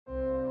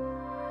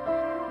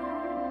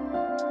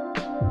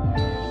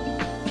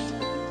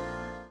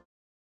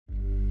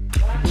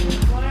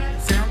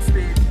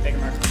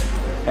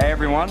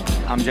everyone.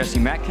 I'm Jesse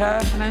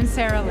Metcalf. And I'm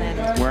Sarah Lynn.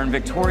 We're in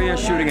Victoria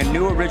shooting a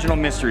new original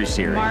mystery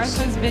series.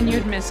 Martha's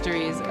Vineyard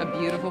Mysteries, a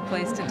beautiful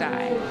place to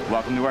die.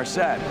 Welcome to our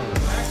set.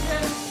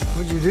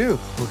 What'd you do?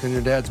 Work on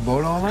your dad's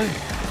boat all night?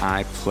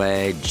 I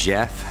play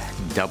Jeff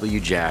W.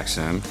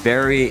 Jackson.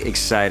 Very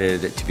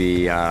excited to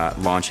be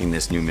launching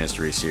this new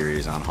mystery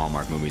series on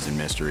Hallmark Movies and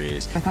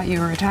Mysteries. I thought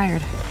you were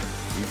retired.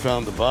 You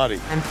found the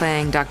body. I'm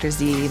playing Dr.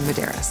 Z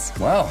Medeiros.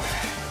 Well,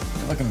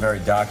 you're looking very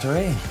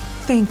doctor-y.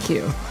 Thank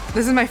you.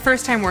 This is my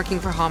first time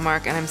working for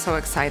Hallmark, and I'm so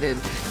excited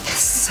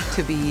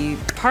to be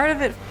part of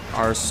it.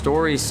 Our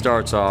story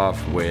starts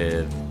off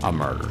with a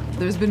murder.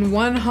 There's been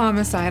one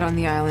homicide on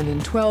the island in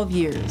 12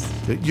 years.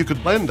 You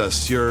could lend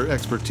us your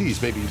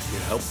expertise, maybe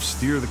help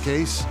steer the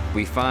case.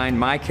 We find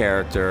my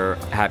character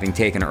having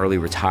taken early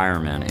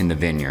retirement in the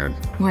Vineyard.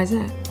 Why is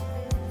that?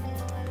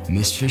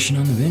 Missed fishing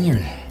on the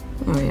Vineyard.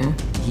 Oh, yeah?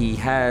 He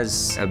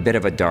has a bit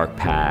of a dark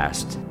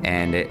past,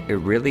 and it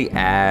really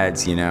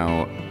adds, you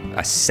know,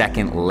 a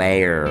second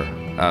layer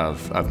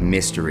of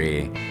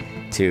mystery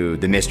to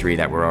the mystery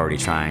that we're already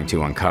trying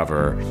to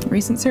uncover.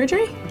 Recent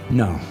surgery?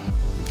 No,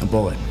 a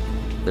bullet.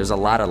 There's a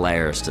lot of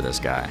layers to this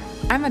guy.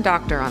 I'm a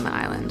doctor on the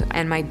island,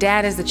 and my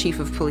dad is the chief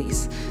of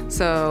police.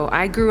 So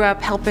I grew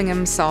up helping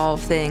him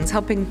solve things,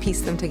 helping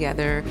piece them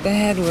together. The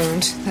head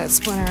wound, that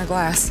splinter of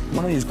glass.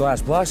 One of these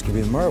glass blocks could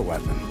be a murder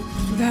weapon.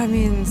 That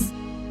means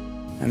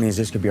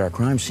this could be our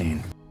crime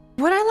scene.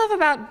 what I love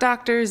about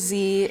Dr.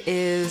 Z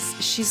is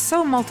she's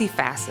so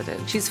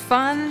multifaceted. She's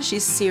fun,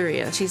 she's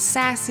serious, she's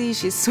sassy,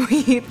 she's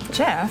sweet.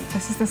 Jeff,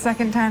 this is the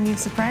second time you've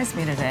surprised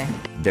me today.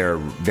 They're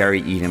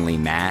very evenly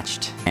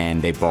matched,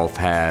 and they both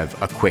have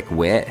a quick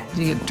wit.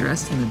 Did you get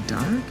dressed in the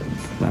dark?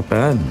 Not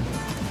bad.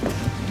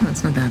 No,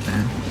 it's not that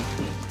bad.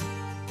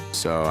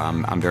 So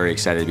I'm very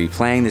excited to be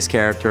playing this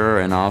character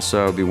and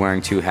also be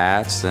wearing two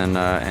hats and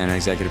an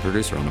executive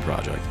producer on the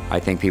project. I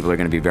think people are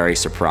going to be very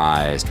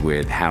surprised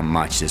with how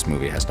much this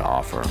movie has to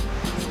offer.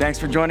 Thanks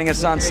for joining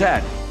us on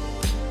set.